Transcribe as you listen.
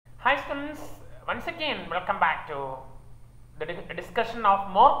Hi students, once again welcome back to the discussion of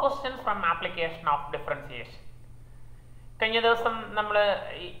more questions from application of differentiation. കഴിഞ്ഞ ദിവസം നമ്മൾ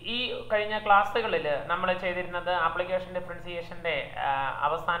ഈ കഴിഞ്ഞ ക്ലാസ്സുകളിൽ നമ്മൾ ചെയ്തിരുന്നത് ആപ്ലിക്കേഷൻ ഡിഫറൻസിയേഷൻ്റെ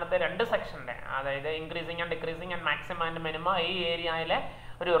അവസാനത്തെ രണ്ട് സെക്ഷൻ്റെ, അതായത് increasing and decreasing and maximum and minimum ഈ ഏരിയയിലെ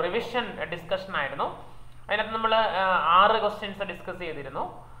ഒരു റിവിഷൻ ഡിസ്കഷൻ ആയിരുന്നു. അതിനകത്ത് നമ്മൾ 6 ക്വസ്റ്റ്യൻസ് ഡിസ്കസ് ചെയ്തിരുന്നു.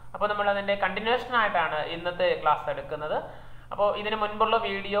 അപ്പോൾ നമ്മൾ അതിൻ്റെ കണ്ടിന്യൂഷൻ ആയിട്ടാണ് ഇന്നത്തെ ക്ലാസ് എടുക്കുന്നത്. അപ്പോൾ ഇതിന് മുൻപുള്ള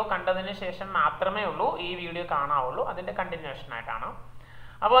വീഡിയോ കണ്ടതിന് ശേഷം മാത്രമേ ഉള്ളൂ ഈ വീഡിയോ കാണാവുള്ളൂ, അതിൻ്റെ കണ്ടിന്യൂഷൻ ആയിട്ടാണ്.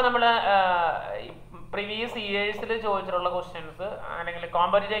 അപ്പോൾ നമ്മൾ പ്രീവിയസ് ഇയേഴ്സിൽ ചോദിച്ചിട്ടുള്ള ക്വസ്റ്റ്യൻസ് അല്ലെങ്കിൽ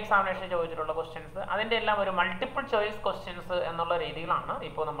കോമ്പറ്റേറ്റീവ് എക്സാമിനേഷൻ ചോദിച്ചിട്ടുള്ള ക്വസ്റ്റ്യൻസ് അതിൻ്റെ എല്ലാം ഒരു മൾട്ടിപ്പിൾ ചോയ്സ് ക്വസ്റ്റ്യൻസ് എന്നുള്ള രീതിയിലാണ്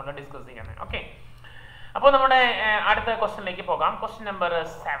ഇപ്പോൾ നമ്മൾ ഡിസ്കസ് ചെയ്യുന്നത്. ഓക്കെ, അപ്പോൾ നമ്മുടെ അടുത്ത ക്വസ്റ്റ്യനിലേക്ക് പോകാം. Question number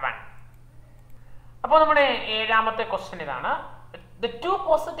 7. അപ്പോൾ നമ്മുടെ 7ാമത്തെ ക്വസ്റ്റ്യൻ ഇതാണ്. The two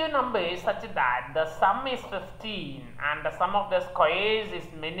positive numbers such that the sum is 15 and the sum of the squares is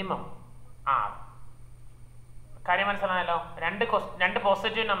minimum are. കാര്യം മനസ്സിലായല്ലോ, രണ്ട്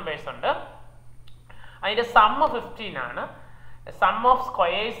പോസിറ്റീവ് നമ്പേഴ്സ് ഉണ്ട്, അതിന്റെ സം 15 ആണ്, സം ഓഫ്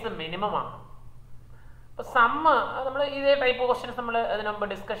സ്ക്വയേഴ്സ് മിനിമം ആണ്. അപ്പോൾ സം നമ്മൾ ഇതേ ടൈപ്പ് ക്വസ്റ്റ്യൻസ് നമ്മൾ അതിന് മുമ്പ്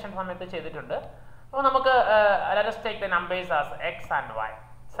ഡിസ്കഷൻ സമയത്ത് ചെയ്തിട്ടുണ്ട്. അപ്പോൾ നമുക്ക് let us take the numbers as x and y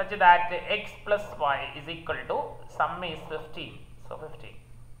such that x plus y is equal to sum is 15. So 15.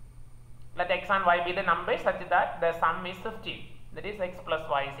 Let x and y be the numbers such that the sum is 15. That is x plus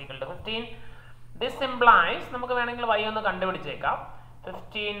y is equal to 15. This implies നമുക്ക് വേണമെങ്കിൽ y ഒന്ന് കണ്ടുപിടിച്ചേക്കാം.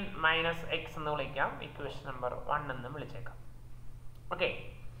 15 minus x എന്ന് വിളിക്കാം, equation number 1 എന്ന് വിളിച്ചേക്കാം. Okay,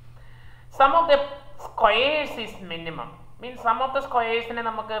 sum of the squares is minimum means sum of the squaresനെ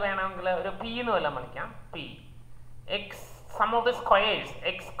നമുക്ക് വേണമെങ്കിൽ ഒരു p എന്ന് വല്ലതും വിളിക്കാം. p x sum of the squares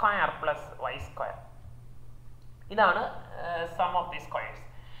x square plus y square. ഇതാണ് സം ഓഫ് ദി സ്ക്വയേഴ്സ്.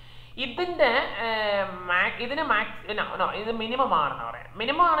 ഇതിൻ്റെ ഇത് മിനിമം ആണെന്ന് പറയാം.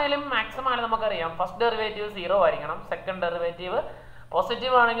 മിനിമം ആണെങ്കിലും മാക്സിമം ആണെങ്കിലും നമുക്കറിയാം ഫസ്റ്റ് ഡെറിവേറ്റീവ് 0 ആയിരിക്കണം, സെക്കൻഡ് ഡെറിവേറ്റീവ്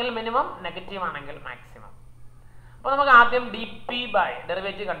പോസിറ്റീവ് ആണെങ്കിൽ മിനിമം, നെഗറ്റീവ് ആണെങ്കിൽ മാക്സിമം. അപ്പോൾ നമുക്ക് ആദ്യം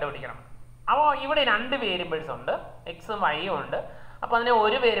ഡെറിവേറ്റീവ് കണ്ടുപിടിക്കണം. അപ്പോൾ ഇവിടെ 2 വേരിയബിൾസ് ഉണ്ട്, എക്സും വൈയും ഉണ്ട്. അപ്പോൾ അതിനെ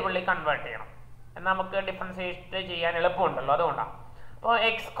ഒരു വേരിയബിളിലേക്ക് കൺവേർട്ട് ചെയ്യണം, എന്നാൽ നമുക്ക് ഡിഫറൻഷിയേറ്റ് ചെയ്യാൻ എളുപ്പമുണ്ടല്ലോ, അതുകൊണ്ടാണ്. അപ്പോൾ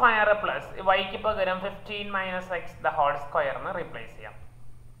എക്സ് സ്ക്വയർ പ്ലസ് വൈക്ക് പകരം 15 minus X the whole square എന്ന് റീപ്ലേസ് ചെയ്യാം.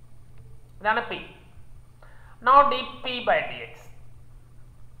 ഇതാണ് P. Now D P by D X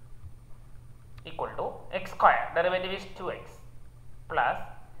equal to X square, derivative is 2x plus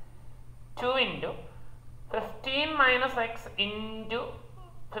 2 into 15 minus X into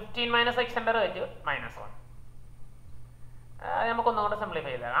 15 minus X derivative -1. അത് നമുക്കൊന്നുകൂടെ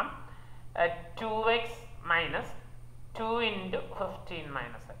simplify ചെയ്തേക്കാം. 2x minus 2 into 15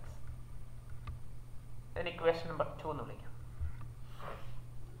 minus x. Then equation number 2 എന്ന് വിളിക്കാം.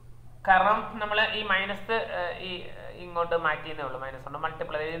 കാരണം നമ്മൾ ഈ minus ഇങ്ങോട്ട് മാറ്റിയേ ഉള്ളൂ, minus കൊണ്ട്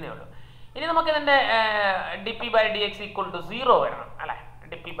മൾട്ടിപ്ലൈ ചെയ്യുന്നേ ഉള്ളൂ. ഇനി നമുക്ക് ഇതിന്റെ D P by D X equal to 0 വരണം അല്ലെ.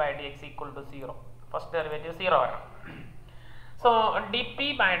 D P by D X equal to 0, first derivative 0 വരണം. So D P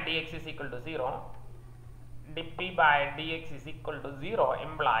by D X is equal to 0. D P by D X is equal to 0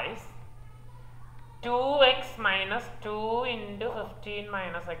 implies 2x minus 2 into 15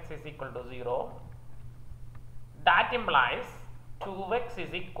 minus x is equal to 0. That implies 2x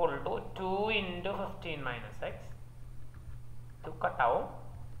is equal to 2 into 15 minus x. 2 cut out.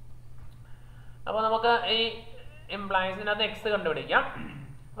 അപ്പോൾ നമുക്ക് ഈ ഇംപ്ലൈസിനകത്ത് x കണ്ടുപിടിക്കാം.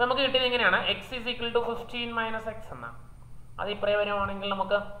 അപ്പോൾ നമുക്ക് കിട്ടിയത് എങ്ങനെയാണ്, x is equal to 15 minus x എന്നാണ്. അത് ഇപ്പറേ വരുവാണെങ്കിൽ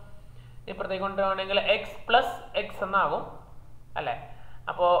നമുക്ക് ഇപ്പുറത്തേക്ക് കൊണ്ടുപോകണമെങ്കിൽ x plus x എന്നാകും അല്ലേ.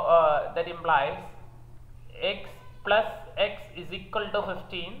 അപ്പോൾ that implies x plus x is equal to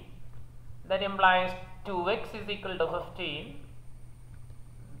 15. That implies 2x is equal to 15.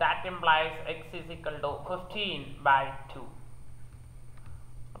 That implies x is equal to 15 by 2.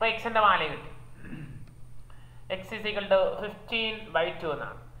 അപ്പോൾ x ന്റെ വാല്യൂ കിട്ടി, x is equal to 15 by 2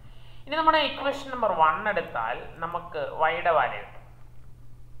 എന്നാണ്. ഇനി നമ്മുടെ equation number 1 എടുത്താൽ നമുക്ക് y യുടെ value കിട്ടും.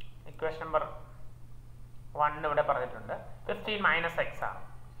 ഇക്വേഷൻ നമ്പർ 1 ഇവിടെ പറഞ്ഞിട്ടുണ്ട് 15 minus x ആണ്.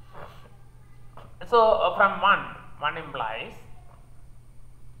 So from 1 implies,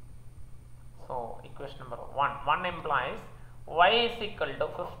 so equation number 1 implies y is equal to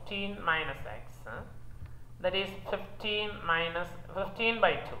 15 minus x, that is 15 minus 15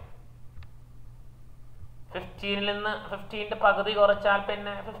 by 2. 15 നിന്ന് 15ന്റെ പകുതി കുറച്ചാൽ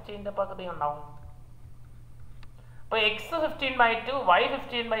പിന്നെ 15ന്റെ പകുതി ഉണ്ടാവും. അപ്പോൾ x 15 by 2 y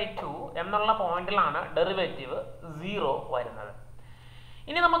 15 by 2 എന്നുള്ള പോയിന്റിലാണ് ഡെറിവേറ്റീവ് 0 വരുന്നത്.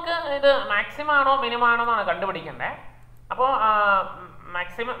 ഇനി നമുക്ക് ഇത് മാക്സിമം ആണോ മിനിമം ആണോ എന്നാണ് കണ്ടുപിടിക്കേണ്ടത്. അപ്പോൾ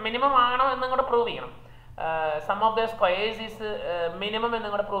മിനിമം ആണോ എന്നും കൂടെ പ്രൂവ് ചെയ്യണം. Some of the squares is minimum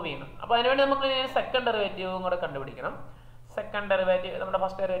എന്നും കൂടെ പ്രൂവ് ചെയ്യണം. അപ്പോൾ അതിനുവേണ്ടി നമുക്ക് സെക്കൻഡ് ഡെറിവേറ്റീവും കൂടെ കണ്ടുപിടിക്കണം. സെക്കൻഡ് ഡെറിവേറ്റീവ് നമ്മുടെ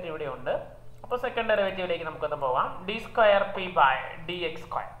ഫസ്റ്റ് ഡെറിവേറ്റീവ് ഇവിടെ ഉണ്ട്. അപ്പോൾ സെക്കൻഡ് ഡെറിവേറ്റീവിലേക്ക് നമുക്കൊന്ന് പോകാം. D square P by D X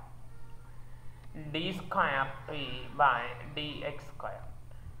square, D square P by D X square,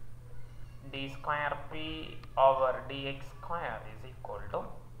 D square P over D X square is equal to,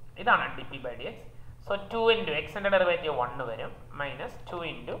 ഇതാണ് D P by D X. So 2 into എക്സിൻ്റെ derivative 1 വരും, minus 2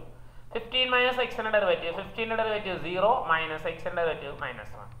 into 15 minus എക്സിൻ്റെ derivative, 15ൻ്റെ derivative 0 minus എക്സിൻ്റെ derivative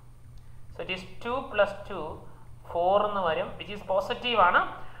minus 1. So it is 2 plus 2 4 എന്ന് വരും, which is positive ആണ്.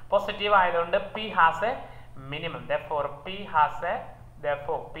 Positive ആയതുകൊണ്ട് P has A minimum. therefore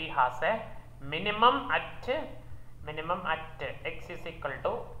p has a minimum at x is equal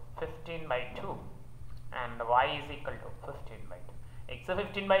to 15/2 and y is equal to 15/2. x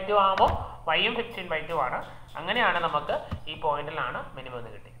 15/2 ആകുമ്പോൾ yയും 15/2 ആണ്. അങ്ങനെയാണ് നമുക്ക് ഈ പോയിന്റിലാണ് മിനിമം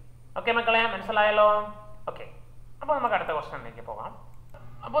എന്ന് കിട്ടി. ഓക്കെ മക്കളെ, മനസ്സിലായല്ലോ? ഓക്കെ, അപ്പോൾ നമുക്ക് അടുത്ത ക്വസ്റ്റ്യനിലേക്ക് പോകാം.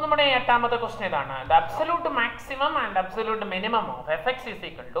 അപ്പോൾ നമ്മുടെ എട്ടാമത്തെ ക്വസ്റ്റ്യൻ ഇതാണ്. The absolute maximum and absolute minimum of F X is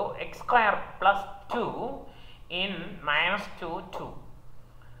equal to X square plus 2 in -2 2.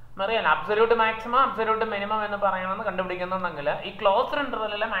 അറിയാം, അബ്സല്യൂട്ട് മാക്സിമം അബ്സല്യൂട്ട് മിനിമം എന്ന് പറയണമെന്ന് കണ്ടുപിടിക്കുന്നുണ്ടെങ്കിൽ ഈ closed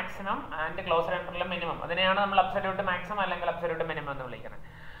ഇന്റർവെല്ലിലെ maximum and closed ഇന്റർവെല്ലിലെ minimum, അതിനെയാണ് നമ്മൾ അബ്സല്യൂട്ട് മാക്സിമം അല്ലെങ്കിൽ അബ്സല്യൂട്ട് മിനിമം എന്ന് വിളിക്കുന്നത്.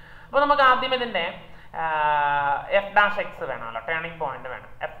 അപ്പോൾ നമുക്ക് ആദ്യം ഇതിൻ്റെ എഫ് ഡാഷ് എക്സ് വേണമല്ലോ, ടേണിംഗ് പോയിന്റ് വേണം.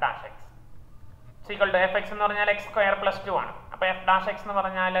 F dash X equal to F X എന്ന് പറഞ്ഞാൽ എക്സ് സ്ക്വയർ പ്ലസ് 2 ആണ്. അപ്പോൾ എഫ് ഡാഷ് എക്സ് എന്ന്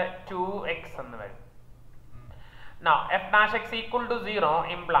പറഞ്ഞാൽ 2x എന്ന് വരും. Now f dash x equal to 0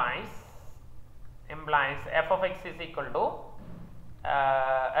 implies f of x is equal to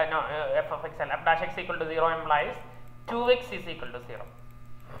f of x and f dash x equal to 0 implies 2x is equal to 0.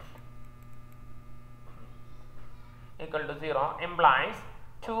 Equal to 0 implies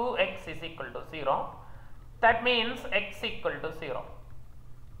 2x is equal to 0. That means x equal to 0.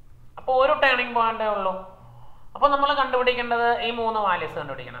 അപ്പോൾ ഒരു turning പോയിന്റേ ഉള്ളൂ. അപ്പോൾ നമ്മൾ കണ്ടുപിടിക്കേണ്ടത് ഈ 3 values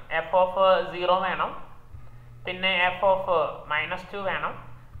കണ്ടുപിടിക്കണം. F of 0 വേണം, പിന്നെ എഫ് ഓഫ് -2 വേണം,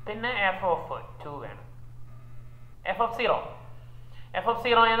 പിന്നെ എഫ് ഓഫ് 2 വേണം. എഫ് ഓഫ്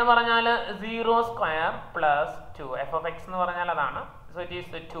 0 എന്ന് പറഞ്ഞാൽ 0 square plus 2. F of X എന്ന് പറഞ്ഞാൽ അതാണ്. സോ ഇറ്റ്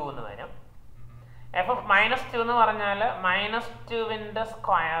ഈസ് 2 എന്ന് വരും. എഫ് ഓഫ് -2 എന്ന് പറഞ്ഞാൽ -2ന്റെ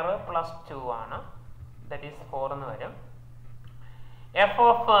സ്ക്വയർ പ്ലസ് 2 ആണ്. ദറ്റ് ഈസ് 4 എന്ന് വരും. എഫ്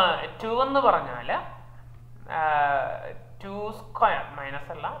ഓഫ് 2 എന്ന് പറഞ്ഞാൽ 2 സ്ക്വയർ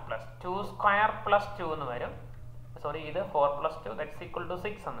മൈനസ് അല്ല പ്ലസ് 2 സ്ക്വയർ പ്ലസ് 2 എന്ന് വരും. സോറി, ഇത് 4 പ്ലസ് 2 ദാറ്റ്സ് ഈക്വൽ ടു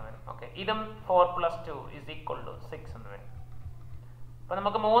 6 എന്ന് വരും. ഓക്കെ, ഇതും 4 പ്ലസ് 2 ഈസ് ഈക്വൽ ടു 6 എന്ന് വരും. അപ്പോൾ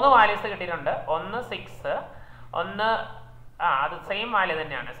നമുക്ക് 3 വാല്യൂസ് കിട്ടിയിട്ടുണ്ട്. ഒന്ന് 6, ഒന്ന് അത് സെയിം വാല്യൂ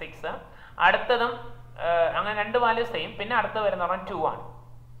തന്നെയാണ് 6. അടുത്തതും അങ്ങനെ 2 വാല്യൂ സെയിം, പിന്നെ അടുത്ത് വരുന്ന പറഞ്ഞാൽ 2 ആണ്.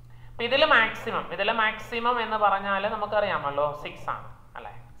 അപ്പോൾ ഇതിൽ മാക്സിമം എന്ന് പറഞ്ഞാൽ നമുക്കറിയാമല്ലോ 6 ആണ്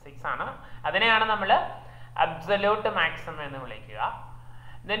അല്ലേ, 6 ആണ്. അതിനെയാണ് നമ്മൾ അബ്സല്യൂട്ട് മാക്സിമം എന്ന് വിളിക്കുക.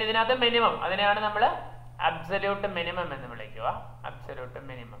 ദെൻ ഇതിനകത്ത് മിനിമം, അതിനെയാണ് നമ്മൾ അബ്സല്യൂട്ട് മിനിമം എന്ന് വിളിക്കുക. അബ്സല്യൂട്ട്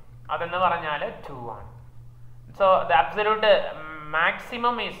മിനിമം അതെന്ന് പറഞ്ഞാൽ 2 ആണ്. So the absolute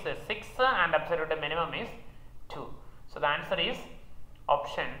maximum is 6 and absolute minimum is 2. So the answer is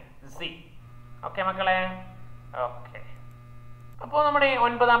option Z. Okay മക്കളെ, okay. അപ്പോൾ നമ്മുടെ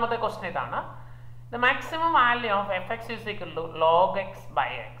 9ാമത്തെ ക്വസ്റ്റ്യൻ ഇതാണ്. The maximum value of fx is equal to log x by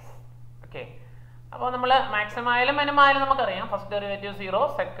x. Okay. അപ്പോൾ നമ്മൾ maximum ആയാലും minimum ആയാലും നമുക്കറിയാം, first derivative 0,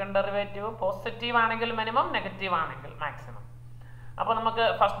 second derivative positive ആണെങ്കിൽ മിനിമം, നെഗറ്റീവ് ആണെങ്കിൽ മാക്സിമം. അപ്പോൾ നമുക്ക്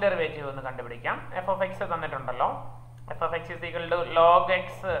ഫസ്റ്റ് ഡെറിവേറ്റീവ് ഒന്ന് കണ്ടുപിടിക്കാം. F of X തന്നിട്ടുണ്ടല്ലോ. F of X is equal to log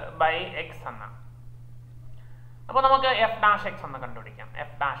X by X എന്ന. അപ്പോൾ നമുക്ക് എഫ് ഡാഷ് എക്സ് ഒന്ന് കണ്ടുപിടിക്കാം.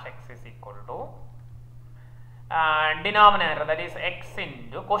 F dash X is equal to denominator that is X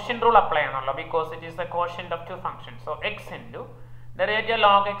into ക്വഷ്യന്റ് rule apply ആണല്ലോ, because it is the ക്വഷ്യന്റ് of 2 functions. So X into derivative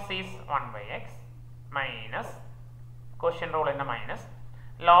log X is 1 by X minus ക്വഷ്യന്റ് റൂളിൻ്റെ minus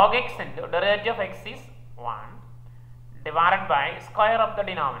log X into derivative of X is 1 divided by square of the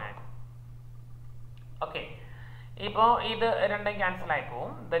denominator. Okay, ഇപ്പോൾ ഇത് രണ്ടും cancel ആയി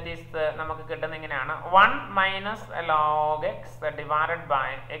പോവും. That is നമുക്ക് കിട്ടുന്ന ഇങ്ങനെയാണ് 1 minus log X divided by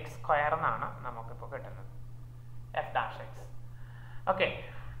X square എന്നാണ് നമുക്കിപ്പോൾ കിട്ടുന്നത്, എഫ് ഡാഷ് എക്സ്. ഓക്കെ,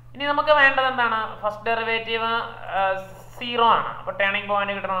 ഇനി നമുക്ക് വേണ്ടത് എന്താണ്? ഫസ്റ്റ് ഡെറിവേറ്റീവ് 0 ആണ്. അപ്പോൾ ടേണിംഗ്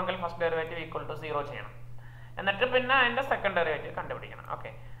പോയിന്റ് കിട്ടണമെങ്കിൽ ഫസ്റ്റ് ഡെറിവേറ്റീവ് ഈക്വൽ ടു 0 ചെയ്യണം, എന്നിട്ട് പിന്നെ അതിൻ്റെ സെക്കൻഡ് ഡെറിവേറ്റീവ് കണ്ടുപിടിക്കണം.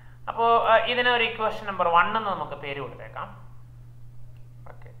 ഓക്കെ, അപ്പോൾ ഇതിന് ഒരു ഇക്വേഷൻ നമ്പർ 1 എന്ന് നമുക്ക് പേര് കൊടുത്തേക്കാം.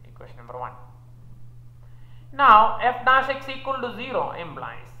 Okay, equation number 1. Now f dash x equal to 0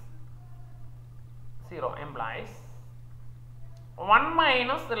 implies 1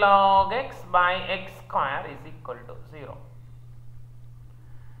 minus log x by x square is equal to 0.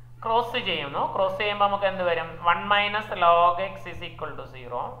 Cross ചെയ്യുന്നു. ക്രോസ് ചെയ്യുമ്പോൾ നമുക്ക് എന്ത് വരും? 1 minus log x is equal to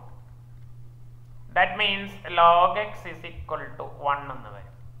 0. That means log x is equal to 1 എന്ന്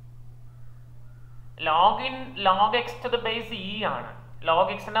വരും. log x to the base e ആണ്. log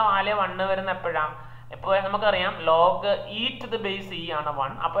x ന്റെ value 1 വരുന്ന എപ്പോഴാണ്? ഇപ്പോൾ നമുക്കറിയാം log e to the base e ആണ്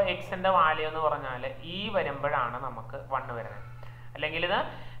 1. അപ്പോൾ x ന്റെ വാല്യൂ എന്ന് പറഞ്ഞാൽ e വരുമ്പോഴാണ് നമുക്ക് 1 വരുന്നത്. അല്ലെങ്കിൽ ഇത്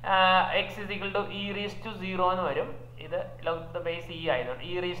x is equal to e raised to 0 എന്ന് വരും. ഇത് log to the base e ആയതുകൊണ്ട്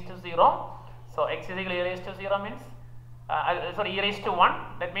e raised to 0. So x is equal to e raised to 0 means e raised to 1.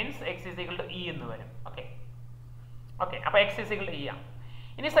 That means x is equal to e എന്ന് വരും. Okay. അപ്പോൾ x is equal to e ആണ്.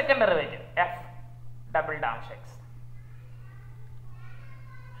 ഇനി second derivative f double dash x.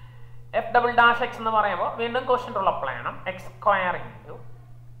 f double dash x എന്ന് പറയുമ്പോൾ വീണ്ടും question rule apply ചെയ്യണം. x square into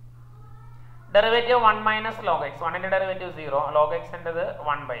derivative 1 minus log x. 1 ന്റെ derivative 0. log x ൻ്റെത്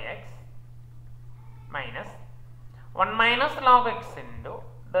 1 by x minus 1 minus log x into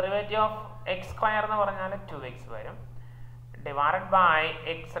derivative of x square എന്ന് പറഞ്ഞാൽ 2x വരും divided by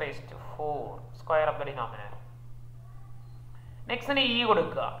x raised to 4 square of the denominator. നെക്സ്റ്റിന് e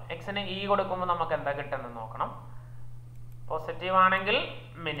കൊടുക്കുക. എക്സിന് e കൊടുക്കുമ്പോൾ നമുക്ക് എന്താ കിട്ടുന്നത് നോക്കണം. പോസിറ്റീവ് ആണെങ്കിൽ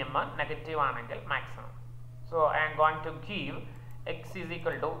മിനിമം, നെഗറ്റീവ് ആണെങ്കിൽ maximum. So I am going to give x is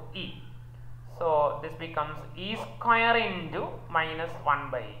equal to e. So this becomes e square into minus 1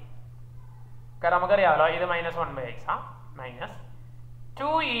 by e. കാരണം നമുക്കറിയാമല്ലോ ഇത് minus 1 by x ആ മൈനസ്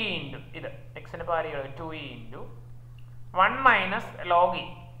 2e into ഇത് എക്സിന് പാരികൾ 2e into 1 minus log e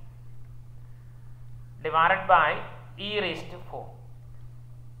divided by e raised to 4.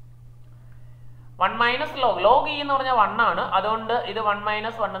 1 minus log e എന്ന് പറഞ്ഞാൽ 1 ആണ്. അതുകൊണ്ട് ഇത് 1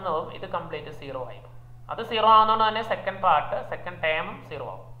 minus 1 എന്ന് പോകും. ഇത് കംപ്ലീറ്റ് 0 ആയി. അത് 0 ആവുന്നതുകൊണ്ട് തന്നെ സെക്കൻഡ് ടേമും 0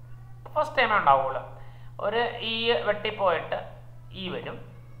 ആവും. ഫസ്റ്റ് ടൈമേ ഉണ്ടാവുള്ളൂ. ഒരു ഇ വെട്ടിപ്പോയിട്ട് ഇ വരും.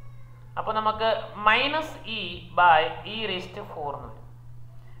 അപ്പോൾ നമുക്ക് minus E by E raise to 4 എന്ന് വരും.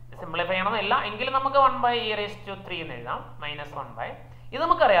 സിംപ്ലിഫൈ ചെയ്യണമെന്നില്ല എങ്കിലും നമുക്ക് 1 ബൈ ഇ റേസ് ടു 3 എന്ന് എഴുതാം. മൈനസ് 1 ബൈ ഇത്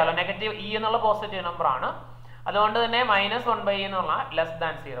നമുക്കറിയാമല്ലോ നെഗറ്റീവ് ഇ എന്നുള്ള പോസിറ്റീവ് നമ്പർ ആണ്. അതുകൊണ്ട് തന്നെ മൈനസ് 1 ബൈ എന്നുള്ള ലെസ്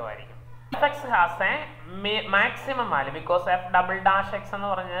ദാൻ 0 ആയിരിക്കും. F X has A maximum value because F double dash X എന്ന്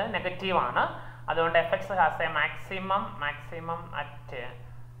പറഞ്ഞത് നെഗറ്റീവ് ആണ്. അതുകൊണ്ട് F X has A maximum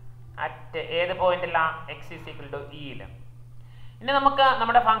at ഏത് പോയിന്റില്ല എക്സ് ഈസ് ഈക്വൽ ടു ഇയിൽ. ഇനി നമുക്ക്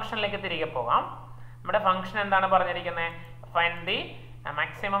നമ്മുടെ ഫംഗ്ഷനിലേക്ക് തിരികെ പോകാം. നമ്മുടെ ഫംഗ്ഷൻ എന്താണ് പറഞ്ഞിരിക്കുന്നത്? ഫൈൻഡ് ദി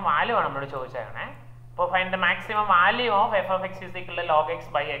മാക്സിമം വാല്യൂ ആണ് നമ്മളോട് ചോദിച്ചേക്കണേ. അപ്പോൾ find the maximum value of F of X is equal to log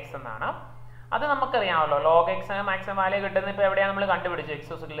X by X എന്നാണ്. അത് നമുക്കറിയാമല്ലോ. ലോഗ് എക്സിന് മാക്സിമം വാല്യൂ കിട്ടുന്നത് ഇപ്പോൾ എവിടെയാണ് നമ്മൾ കണ്ടുപിടിച്ചത്?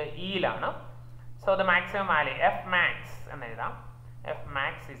 X is equal to ഇയിലാണ്. So the maximum value F max എന്ന് എഴുതാം. F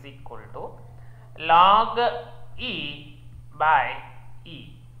max is equal to log E by E.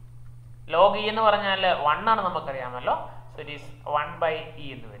 Log E എന്ന് പറഞ്ഞാൽ 1 ആണ് നമുക്കറിയാമല്ലോ. So it is 1 by E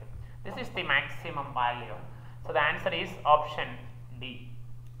എന്ന് വരും. This is the maximum value. So the answer is option D.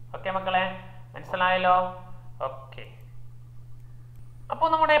 Okay മക്കളെ, മനസ്സിലായല്ലോ? ഓക്കെ, അപ്പോൾ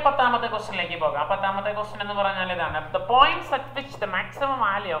നമ്മുടെ 10ാമത്തെ ക്വസ്റ്റ്യനിലേക്ക് പോകാം. 10ാമത്തെ ക്വസ്റ്റ്യൻ എന്ന് പറഞ്ഞാൽ ഇതാണ്. The points at which the maximum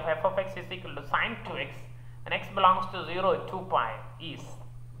value of F of X is equal to sin 2x and x belongs to 0 2 pi is.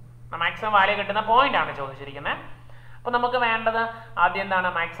 Maximum value കിട്ടുന്ന പോയിന്റ് ആണ് ചോദിച്ചിരിക്കുന്നത്. അപ്പോൾ നമുക്ക് വേണ്ടത് ആദ്യം എന്താണ്?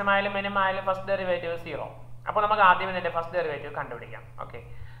 മാക്സിമം ആയാലും മിനിമം ആയാലും ഫസ്റ്റ് ഡെറിവേറ്റീവ് 0. അപ്പോൾ നമുക്ക് ആദ്യം ഇതിന്റെ ഫസ്റ്റ് ഡെറിവേറ്റീവ് കണ്ടുപിടിക്കാം. Okay,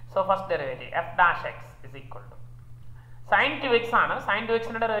 so first derivative F dash X is equal to sin 2x ആണ്. sin 2x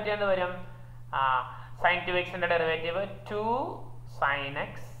ന്റെ ഡെറിവേറ്റീവ് എന്ത് വരും? sin 2x ന്റെ derivative 2 sin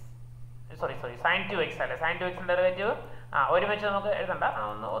x sin 2x അല്ലേ. sin 2x ന്റെ ഡെറിവേറ്റീവ് ഒരുമിച്ച് നമുക്ക് എഴുതണ്ട,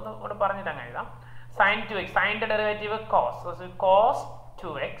 ഒന്ന് പറഞ്ഞിട്ട് അങ്ങ് എഴുതാം. sin 2x sin ന്റെ derivative cos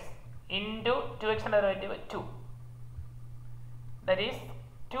 2x into 2x ന്റെ derivative 2. That is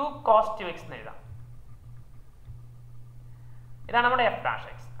 2 cos 2x എന്ന് എഴുതാം. ഇതാണ് നമ്മുടെ f dash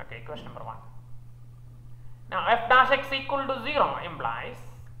x. Okay, equation number 1. Now f dash x equal to 0 implies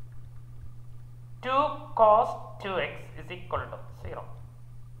 2 cos 2x is equal to 0.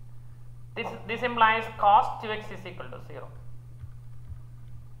 This implies cos 2x is equal to 0.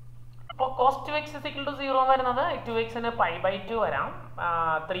 അപ്പോൾ cos 2x is equal to 0 വരുന്നത് 2x ന് pi by 2 വരാം,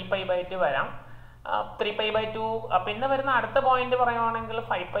 3 pi by 2 വരാം, 3 pi by 2. പിന്നെ വരുന്ന അടുത്ത point പറയുവാണെങ്കിൽ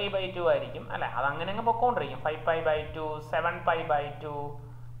 5 pi by 2 ആയിരിക്കും അല്ലെ. അത് അങ്ങനെ അങ്ങ് പൊക്കോണ്ടിരിക്കും. 5 pi by 2, 7 pi by 2,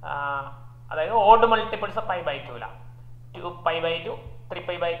 അതായത് odd multiples of pi by 2 ല 2 pi by 2, 3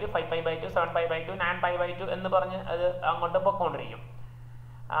 pi by 2, 5 pi by 2, 7 pi by 2, 9 pi by 2 എന്ന് പറഞ്ഞ് അത് അങ്ങോട്ട് പൊക്കോണ്ടിരിക്കും.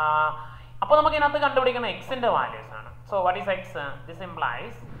 അപ്പോൾ നമുക്ക് ഇതിനകത്ത് കണ്ടുപിടിക്കുന്ന എക്സിന്റെ വാല്യൂസ് ആണ്. So what is X? This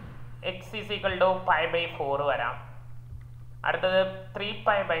implies X is equal to pi by 4 വരാം, അടുത്തത് 3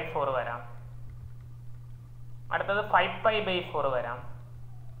 pi by 4 വരാം, അടുത്തത് 5 pi by 4 വരാം,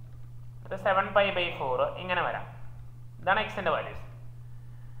 അടുത്തത് 7 pi by 4 ഇങ്ങനെ വരാം. ഇതാണ് എക്സിന്റെ വാല്യൂസ്.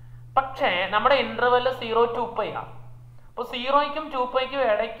 പക്ഷേ നമ്മുടെ ഇന്റർവെല് 0 2 pi ആണ്. അപ്പോൾ 0ക്കും 2 piക്കും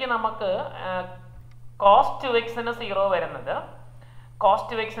ഇടയ്ക്ക് നമുക്ക് cos 2x ന് 0 വരുന്നത്, cos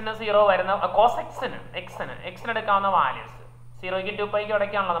 2x ന് 0 വരുന്ന cos x ന് എടുക്കാവുന്ന വാല്യൂസ് 0ക്കും 2 piക്കും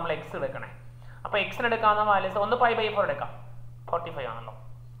ഇടയ്ക്കാണല്ലോ നമ്മൾ x എടുക്കണേ. അപ്പോൾ എക്സിന് എടുക്കാവുന്ന വാല്യൂസ് ഒന്ന് π/4 എടുക്കാം, 45 ആണല്ലോ.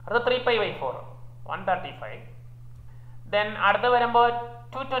 അടുത്ത 3π/4 135. ദെൻ അടുത്ത് വരുമ്പോൾ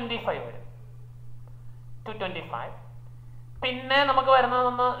 225 വരും, 225. പിന്നെ നമുക്ക് വരുന്നത്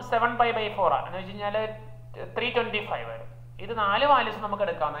ഒന്ന് 7π/4 എന്ന് വെച്ച് കഴിഞ്ഞാൽ 325 വരും. ഇത് 4 വാല്യൂസ് നമുക്ക്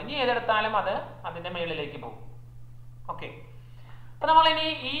എടുക്കാവുന്ന. ഇനി ഏതെടുത്താലും അത് അതിൻ്റെ മുകളിലേക്ക് പോകും. ഓക്കെ, അപ്പോൾ നമ്മൾ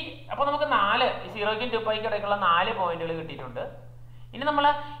ഇനി അപ്പോൾ നമുക്ക് 4 0ക്കും 2π ഇടയ്ക്കുള്ള 4 പോയിന്റുകൾ കിട്ടിയിട്ടുണ്ട്. ഇനി നമ്മൾ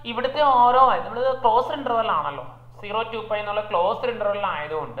ഇവിടുത്തെ ഓരോ നമ്മൾ ക്ലോസ്ഡ് ഇന്റർവെൽ ആണല്ലോ, 0 2π എന്നുള്ള ക്ലോസ്ഡ് ഇന്റർവെൽ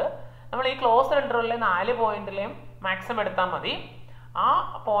ആയതുകൊണ്ട് നമ്മൾ ഈ ക്ലോസ്ഡ് ഇന്റർവെല്ലിലെ 4 പോയിന്റിലെയും മാക്സിമം എടുത്താൽ മതി. ആ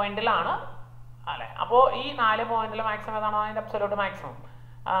പോയിന്റിലാണ് അല്ലെ. അപ്പോൾ ഈ 4 പോയിന്റിലെ മാക്സിമം ഏതാണോ അതിന്റെ അബ്സല്യൂട്ട് മാക്സിമം,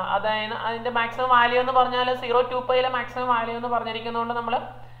 അതായത് അതിന്റെ മാക്സിമം വാല്യൂ എന്ന് പറഞ്ഞാൽ 0 2πയിലെ മാക്സിമം വാല്യൂ എന്ന് പറഞ്ഞിരിക്കുന്നതുകൊണ്ട് നമ്മൾ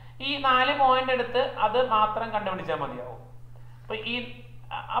ഈ 4 പോയിന്റ് എടുത്ത് അത് മാത്രം കണ്ടുപിടിച്ചാൽ മതിയാവും.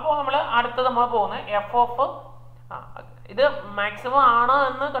 അപ്പോൾ നമ്മൾ അടുത്ത് നമ്മൾ പോകുന്നത് എഫ് ഓഫ് ഇത് മാക്സിമം ആണ്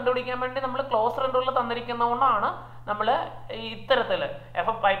എന്ന് കണ്ടുപിടിക്കാൻ വേണ്ടി നമ്മൾ ക്ലോസ്ഡ് ഇന്റർവെൽ തന്നിരിക്കുന്നതുകൊണ്ടാണ് നമ്മൾ ഇത്തരത്തിൽ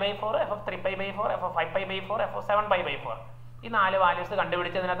f(π/4), f(3π/4), f(5π/4), f(7π/4) ഈ 4 വാല്യൂസ്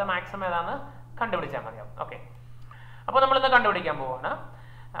കണ്ടുപിടിച്ചതിനകത്ത് മാക്സിമം ഏതാണെന്ന് കണ്ടുപിടിച്ചാൽ മതിയാവും. ഓക്കെ, അപ്പോൾ നമ്മളിന്ന് കണ്ടുപിടിക്കാൻ പോവാണ്.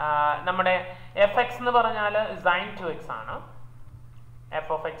 നമ്മുടെ fx എന്ന് പറഞ്ഞാൽ sin 2x ആണ്. f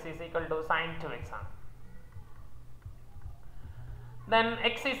of x is equal to sin 2x ആണ്. then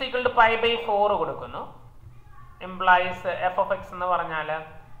x is equal to π/4 കൊടുക്കുന്നു. implies f of x എന്ന് പറഞ്ഞാൽ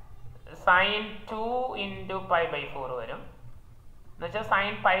sin 2 into π/4 വരും. എന്നുവെച്ചാൽ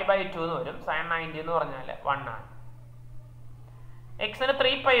sin π/2 എന്ന് വരും. sin 90 എന്ന് പറഞ്ഞാൽ 1 ആണ്. എക്സിന്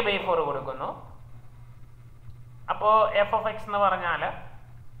 3π/4 കൊടുക്കുന്നു. അപ്പോൾ f of x എന്ന് പറഞ്ഞാൽ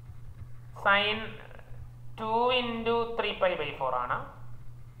sin 2 into 3π/4 ആണ്.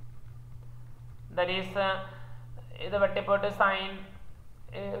 ദാറ്റ് ഈസ് ഇത് വെട്ടിപ്പോയിട്ട് sin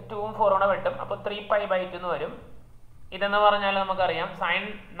 2ഉം 4ഉം വെട്ടും. അപ്പോൾ 3π/2 എന്ന് വരും. ഇതെന്ന് പറഞ്ഞാൽ നമുക്കറിയാം sin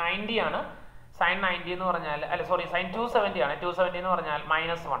 90 ആണ്. sin 90 എന്ന് പറഞ്ഞാൽ sin 270 ആണ്. 270 എന്ന് പറഞ്ഞാൽ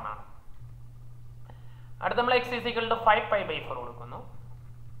 -1 ആണ്. അടുത്ത നമ്മൾ x is equal to 5π/4 കൊടുക്കുന്നു.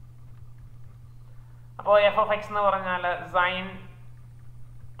 അപ്പോൾ f of x എന്ന് പറഞ്ഞാൽ sin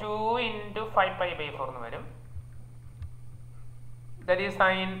 2 into 5π/4 എന്ന് വരും. ദാറ്റ് ഈസ്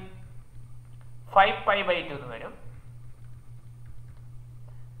sin 5π/2 എന്ന് വരും.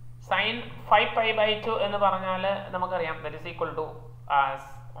 sin 5π/2 എന്ന് പറഞ്ഞാൽ നമുക്കറിയാം ദാറ്റ് ഈസ് ഈക്വൽ ടു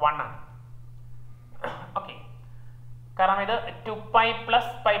 1 ആണ്. ഓക്കെ, കാരണം ഇത് 2π +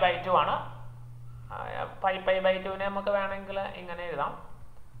 π/2 ആണ്. π/2നെ നമുക്ക് വേണമെങ്കിൽ ഇങ്ങനെ എഴുതാം,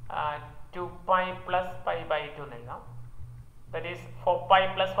 2π + π/2 എന്ന് എഴുതാം. That is 4π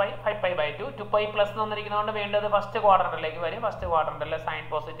 + 5π/2. 2π പ്ലസ് എന്ന് വന്നിരിക്കുന്നതുകൊണ്ട് വേണ്ടത് ഫസ്റ്റ് ക്വാഡ്രന്റിലേക്ക് വരും. ഫസ്റ്റ് ക്വാഡ്രന്റിൽ സൈൻ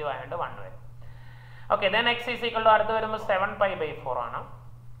പോസിറ്റീവ് ആയതുകൊണ്ട് 1 വരും. Okay, then x is equal to അടുത്ത് വരുമ്പോൾ 7π/4 ആണ്.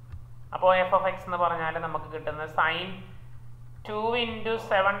 അപ്പോൾ f of x എന്ന് പറഞ്ഞാൽ നമുക്ക് കിട്ടുന്നത് sin 2 into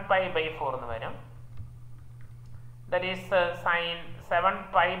 7π/4 എന്ന് വരും. ദാറ്റ് ഈസ് sin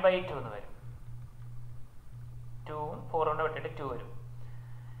 7π/2 എന്ന് വരും. 2ഉം 4ഉം കൊണ്ട് വിട്ടിട്ട് 2 വരും.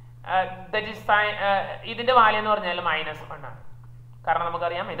 ദാറ്റ് ഈസ് ഇതിന്റെ വാല്യൂ എന്ന് പറഞ്ഞാൽ -1 ആണ്. കാരണം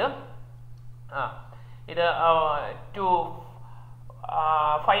നമുക്കറിയാം ഇത്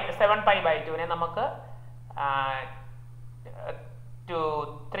 7π/2നെ നമുക്ക്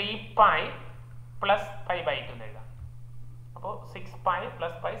 3π + π/2 എന്ന് എഴുതാം. അപ്പോൾ 6π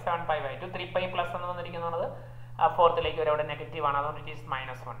 + π 7π/2. 3π പ്ലസ് എന്ന് വന്നിരിക്കുന്നത് ഫോർത്തിലേക്ക് വരും. അവിടെ നെഗറ്റീവ് ആണ്, അതുകൊണ്ട് ഇറ്റ് ഈസ്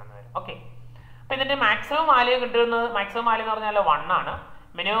 -1 എന്ന് വരും. ഓക്കെ, അപ്പോൾ ഇതിന്റെ മാക്സിമം വാല്യൂ കിട്ടുന്നത് മാക്സിമം വാല്യൂ എന്ന് പറഞ്ഞാൽ 1 ആണ്.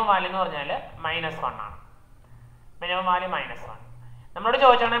 മിനിമം വാല്യൂ എന്ന് പറഞ്ഞാൽ -1 ആണ്. Minimum value -1. നമ്മളോട്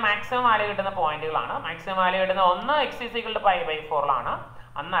ചോദിച്ചാണെങ്കിൽ മാക്സിമം വാല്യൂ കിട്ടുന്ന പോയിന്റുകളാണ്. മാക്സിമം വാല്യൂ കിട്ടുന്ന ഒന്ന് x is equal to π/4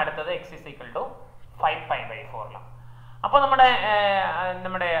 അന്ന് അടുത്തത് x is equal to 5π/4. അപ്പോൾ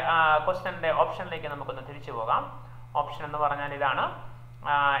നമ്മുടെ ക്വസ്റ്റ്യൻ്റെ ഓപ്ഷനിലേക്ക് നമുക്കൊന്ന് തിരിച്ചു പോകാം. ഓപ്ഷൻ എന്ന് പറഞ്ഞാൽ ഇതാണ്,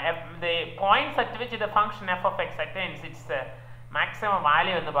 the points at which the function f of x attains its maximum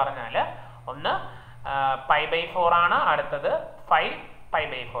value എന്ന് പറഞ്ഞാൽ ഒന്ന് π/4 ആണ്, അടുത്തത്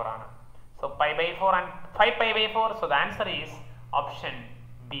 5π/4 ആണ്. So π/4 and 5π/4. So the answer is option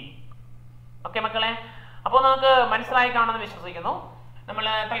B. Okay മക്കളെ, അപ്പോൾ നമുക്ക് മനസ്സിലായി കാണുമെന്ന് വിശ്വസിക്കുന്നു. നമ്മൾ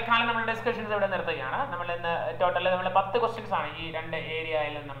തൽക്കാലം നമ്മുടെ ഡിസ്കഷൻസ് ഇവിടെ നിർത്തുകയാണ്. നമ്മൾ ഇന്ന് ടോട്ടൽ 10 ക്വസ്റ്റ്യൻസ് ആണ് ഈ 2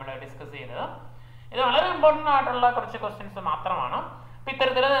 ഏരിയയിലും നമ്മൾ ഡിസ്കസ് ചെയ്തത്. ഇത് വളരെ ഇമ്പോർട്ടൻ്റ് ആയിട്ടുള്ള കുറച്ച് ക്വസ്റ്റ്യൻസ് മാത്രമാണ്. അപ്പോൾ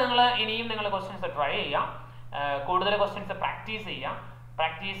ഇത്തരത്തിൽ ഇനിയും നിങ്ങൾ ക്വസ്റ്റ്യൻസ് ട്രൈ ചെയ്യാം, കൂടുതൽ ക്വസ്റ്റ്യൻസ് പ്രാക്ടീസ് ചെയ്യാം.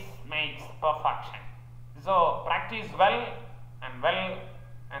 Practice makes perfection. So practice well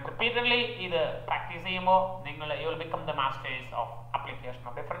and repeatedly. ഇത് പ്രാക്ടീസ് ചെയ്യുമ്പോൾ you will become the masters of application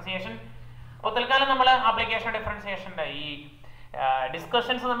of differentiation. അപ്പോൾ തൽക്കാലം നമ്മൾ ആപ്ലിക്കേഷൻ ഓഫ് ഡിഫറൻസിയേഷൻ്റെ ഈ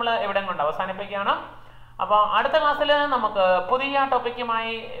ഡിസ്കഷൻസ് നമ്മൾ ഇവിടെ കൊണ്ട് അവസാനിപ്പിക്കുകയാണ്. അപ്പോൾ അടുത്ത ക്ലാസ്സിൽ നമുക്ക് പുതിയ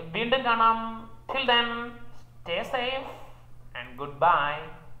ടോപ്പിക്കുമായി വീണ്ടും കാണാം. Till then, stay safe and goodbye.